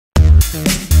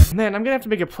Man, I'm gonna have to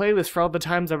make a playlist for all the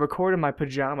times I record in my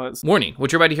pajamas. Warning,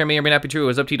 what you're about to hear may or may not be true.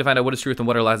 It's up to you to find out what is truth and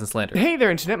what are lies and slander. Hey there,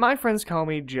 internet, my friends call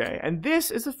me Jay, and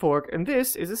this is a fork, and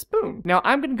this is a spoon. Now,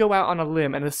 I'm gonna go out on a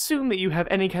limb and assume that you have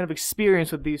any kind of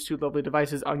experience with these two lovely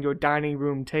devices on your dining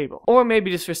room table. Or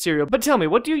maybe just for cereal, but tell me,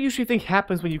 what do you usually think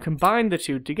happens when you combine the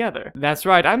two together? That's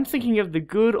right, I'm thinking of the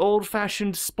good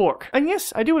old-fashioned spork. And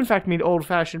yes, I do in fact mean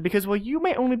old-fashioned, because while you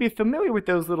may only be familiar with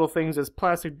those little things as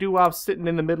plastic doo-wops sitting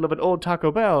in the middle of an old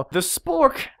Taco Bell, the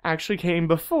spork actually came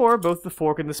before both the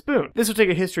fork and the spoon. This will take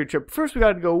a history trip. First, we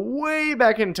gotta go way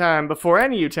back in time, before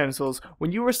any utensils,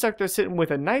 when you were stuck there sitting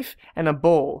with a knife and a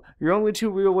bowl. Your only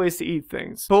two real ways to eat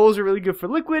things. Bowls are really good for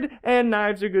liquid, and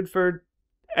knives are good for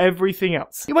everything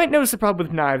else. You might notice the problem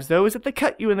with knives, though, is that they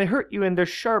cut you and they hurt you and they're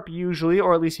sharp usually,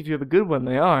 or at least if you have a good one,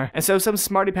 they are. And so some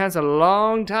smarty pants a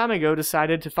long time ago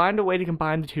decided to find a way to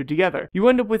combine the two together. You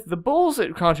end up with the bowl's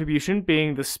contribution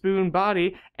being the spoon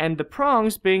body and the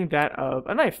prongs being that of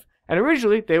a knife. And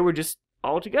originally, they were just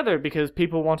all together because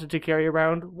people wanted to carry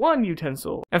around one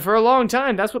utensil. And for a long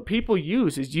time, that's what people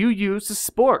use, is you use the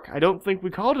spork. I don't think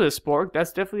we called it a spork,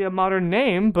 that's definitely a modern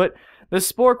name, but the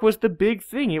spork was the big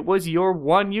thing. It was your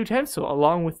one utensil,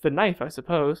 along with the knife, I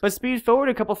suppose. But speed forward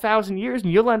a couple thousand years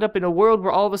and you'll end up in a world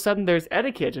where all of a sudden there's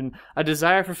etiquette and a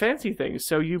desire for fancy things,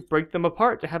 so you break them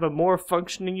apart to have a more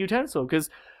functioning utensil,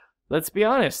 because, let's be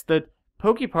honest, the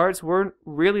pokey parts weren't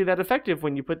really that effective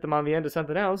when you put them on the end of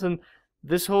something else, and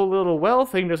this whole little well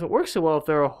thing doesn't work so well if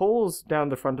there are holes down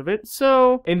the front of it.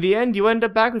 So, in the end, you end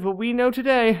up back with what we know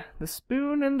today. The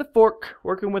spoon and the fork,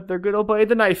 working with their good old buddy,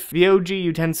 the knife. The OG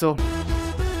utensil.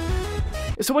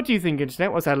 So what do you think,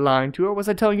 internet? Was I lying to you, or was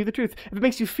I telling you the truth? If it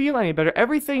makes you feel any better,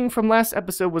 everything from last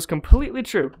episode was completely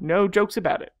true. No jokes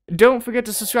about it. Don't forget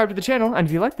to subscribe to the channel, and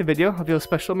if you liked the video, I'll feel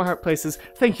special in my heart places.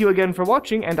 Thank you again for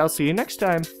watching, and I'll see you next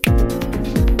time.